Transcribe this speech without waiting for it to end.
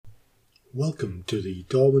Welcome to the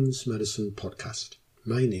Darwin's Medicine podcast.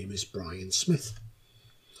 My name is Brian Smith.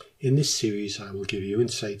 In this series, I will give you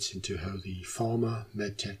insights into how the pharma,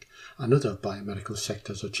 medtech, and other biomedical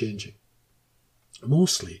sectors are changing.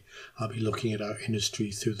 Mostly, I'll be looking at our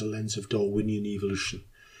industry through the lens of Darwinian evolution,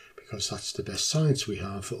 because that's the best science we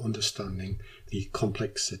have for understanding the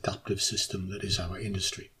complex adaptive system that is our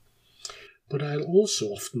industry. But I'll also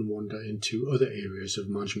often wander into other areas of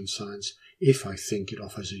management science if I think it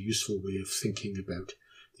offers a useful way of thinking about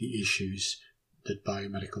the issues that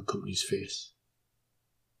biomedical companies face.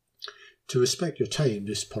 To respect your time,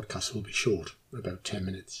 this podcast will be short, about 10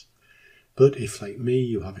 minutes. But if, like me,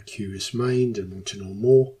 you have a curious mind and want to know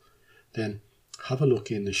more, then have a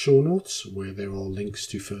look in the show notes where there are links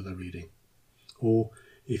to further reading. Or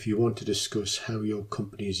if you want to discuss how your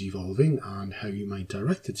company is evolving and how you might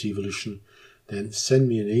direct its evolution, then send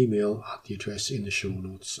me an email at the address in the show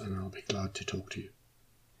notes and I'll be glad to talk to you.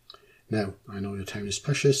 Now, I know your time is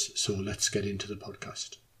precious, so let's get into the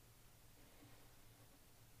podcast.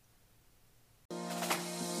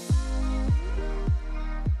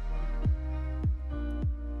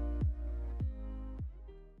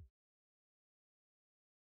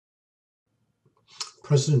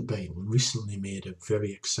 President Biden recently made a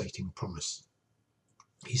very exciting promise.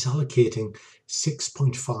 He's allocating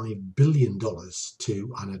 $6.5 billion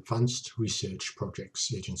to an Advanced Research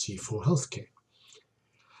Projects Agency for Healthcare.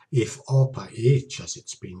 If ARPA-H, as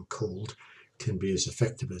it's been called, can be as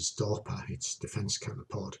effective as DARPA, its defence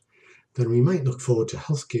counterpart, then we might look forward to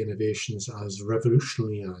healthcare innovations as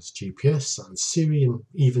revolutionary as GPS and Siri and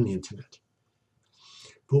even the internet.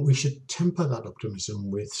 But we should temper that optimism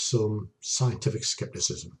with some scientific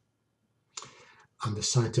scepticism. And the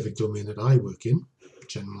scientific domain that I work in,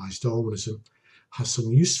 generalised Darwinism, has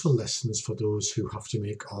some useful lessons for those who have to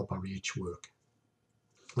make ARPA-H work.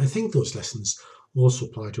 I think those lessons also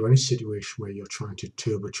apply to any situation where you're trying to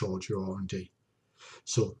turbocharge your R&D.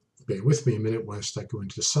 So bear with me a minute whilst I go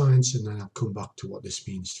into the science, and then I'll come back to what this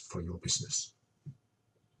means for your business.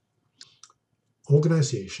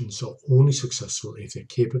 Organisations are only successful if their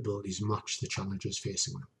capabilities match the challenges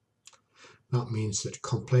facing them. That means that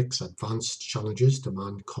complex, advanced challenges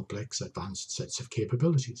demand complex, advanced sets of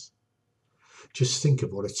capabilities. Just think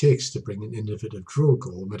of what it takes to bring an innovative drug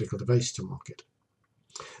or medical device to market.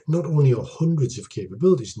 Not only are hundreds of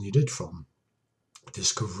capabilities needed, from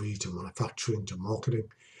discovery to manufacturing to marketing,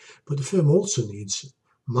 but the firm also needs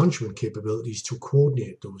management capabilities to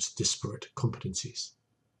coordinate those disparate competencies.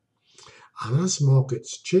 And as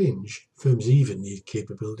markets change, firms even need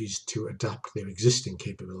capabilities to adapt their existing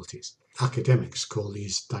capabilities. Academics call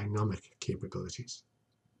these dynamic capabilities.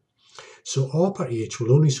 So ARPA-H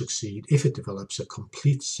will only succeed if it develops a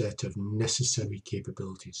complete set of necessary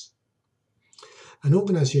capabilities. An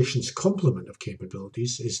organisation's complement of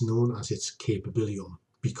capabilities is known as its capabiliome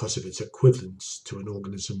because of its equivalence to an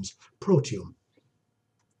organism's proteome.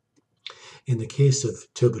 In the case of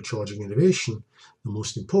turbocharging innovation, the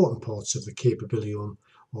most important parts of the capabiliome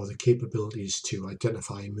are the capabilities to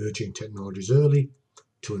identify emerging technologies early,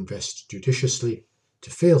 to invest judiciously, to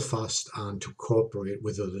fail fast, and to cooperate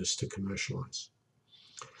with others to commercialise.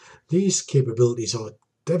 These capabilities are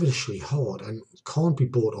devilishly hard and can't be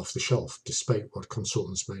bought off the shelf, despite what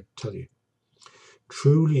consultants might tell you.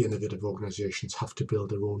 Truly innovative organisations have to build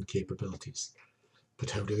their own capabilities. But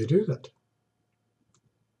how do they do that?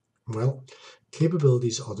 Well,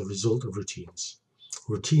 capabilities are the result of routines.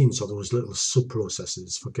 Routines are those little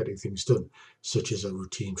sub-processes for getting things done, such as a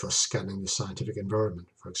routine for scanning the scientific environment,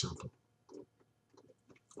 for example.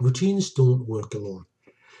 Routines don't work alone.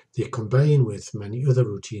 They combine with many other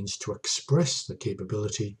routines to express the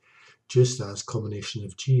capability, just as combination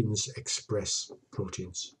of genes express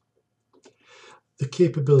proteins. The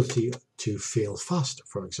capability to fail fast,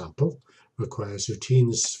 for example, requires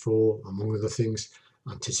routines for, among other things,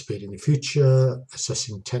 anticipating the future,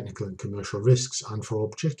 assessing technical and commercial risks, and for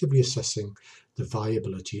objectively assessing the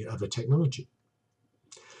viability of a technology.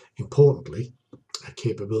 Importantly, a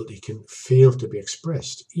capability can fail to be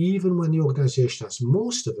expressed even when the organisation has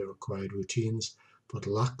most of the required routines but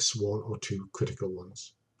lacks one or two critical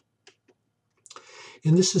ones.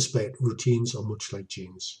 In this respect, routines are much like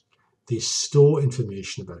genes. They store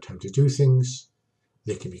information about how to do things,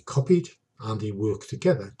 they can be copied, and they work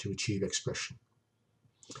together to achieve expression.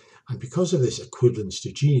 And because of this equivalence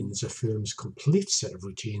to genes, a firm's complete set of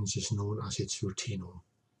routines is known as its routinome.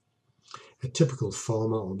 A typical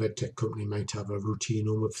pharma or medtech company might have a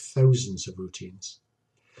routinome of thousands of routines.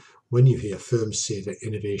 When you hear firms say that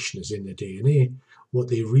innovation is in their DNA, what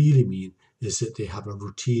they really mean is that they have a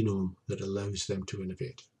routinome that allows them to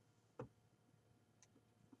innovate.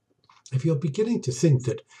 If you're beginning to think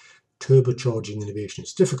that turbocharging innovation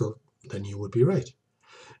is difficult, then you would be right.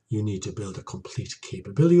 You need to build a complete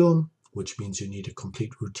capability, which means you need a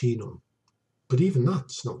complete routine. But even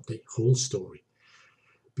that's not the whole story,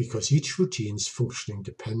 because each routine's functioning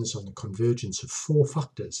depends on the convergence of 4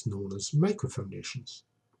 factors known as microfoundations.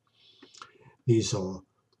 These are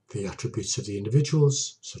the attributes of the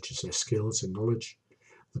individuals, such as their skills and knowledge,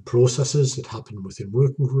 the processes that happen within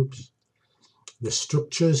working groups, the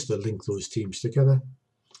structures that link those teams together,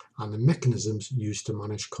 and the mechanisms used to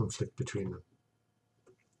manage conflict between them.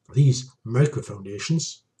 These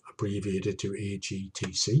microfoundations, abbreviated to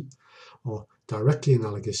AGTC, are directly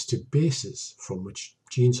analogous to bases from which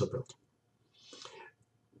genes are built.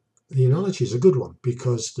 The analogy is a good one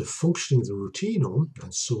because the functioning of the routinome,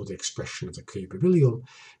 and so the expression of the capability,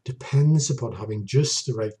 depends upon having just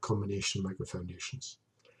the right combination of microfoundations.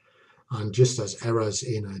 And just as errors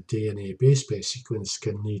in a DNA base pair sequence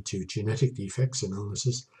can lead to genetic defects and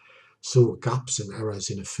illnesses, so gaps and errors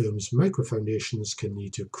in a firm's microfoundations can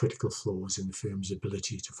lead to critical flaws in the firm's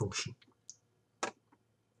ability to function.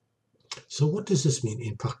 So what does this mean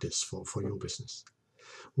in practice for your business?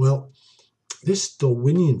 Well, this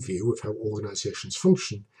Darwinian view of how organizations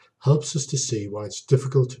function helps us to see why it's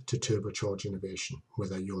difficult to turbocharge innovation,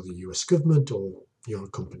 whether you're the US government or you're a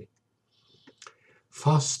company.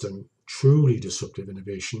 Fast and truly disruptive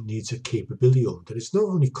innovation needs a capability that is not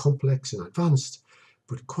only complex and advanced,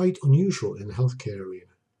 but quite unusual in the healthcare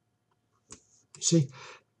arena. You see,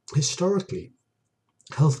 historically,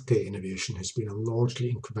 healthcare innovation has been a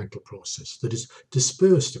largely incremental process that is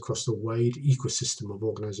dispersed across the wide ecosystem of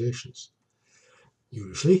organizations.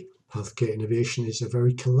 Usually, healthcare innovation is a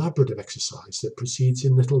very collaborative exercise that proceeds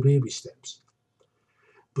in little baby steps.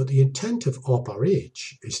 But the intent of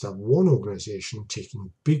ARPA-H is to have one organization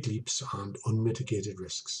taking big leaps and unmitigated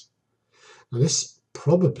risks. Now, this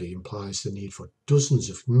probably implies the need for dozens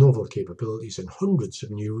of novel capabilities and hundreds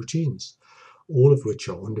of new routines, all of which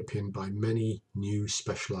are underpinned by many new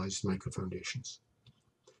specialized microfoundations.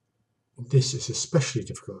 This is especially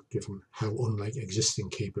difficult given how unlike existing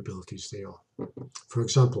capabilities they are. For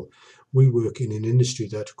example, we work in an industry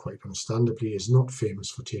that, quite understandably, is not famous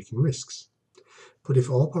for taking risks. But if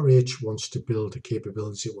ARPA-H wants to build the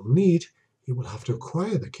capabilities it will need, it will have to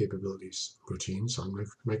acquire the capabilities, routines, and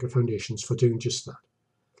microfoundations for doing just that.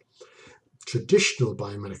 Traditional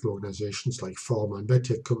biomedical organizations like pharma and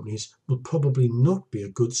medtech companies will probably not be a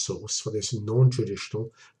good source for this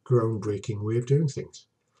non-traditional, groundbreaking way of doing things.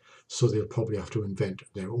 So they'll probably have to invent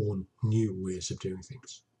their own new ways of doing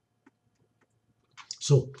things.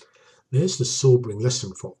 So there's the sobering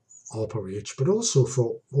lesson for ARPA-H, but also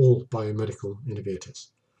for all biomedical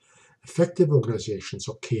innovators. Effective organizations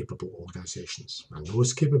are capable organizations, and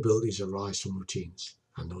those capabilities arise from routines,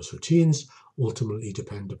 and those routines ultimately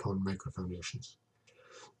depend upon microfoundations.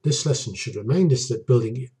 This lesson should remind us that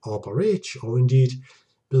building ARPA-H, or indeed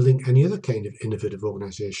building any other kind of innovative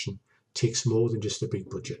organization, takes more than just a big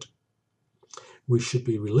budget. We should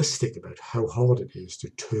be realistic about how hard it is to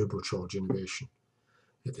turbocharge innovation.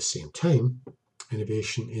 At the same time,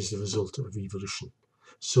 innovation is the result of evolution,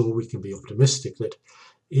 so we can be optimistic that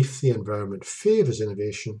if the environment favours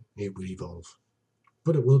innovation, it will evolve.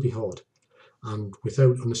 But it will be hard, and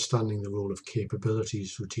without understanding the role of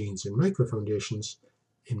capabilities, routines, and microfoundations,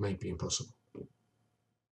 it might be impossible.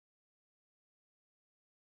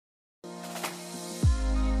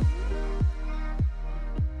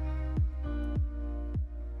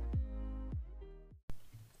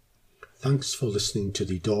 Thanks for listening to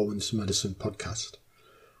the Darwin's Medicine podcast.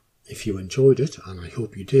 If you enjoyed it, and I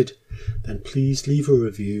hope you did, then please leave a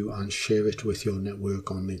review and share it with your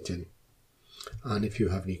network on LinkedIn. And if you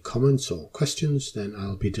have any comments or questions, then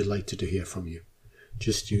I'll be delighted to hear from you.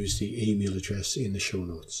 Just use the email address in the show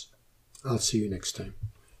notes. I'll see you next time.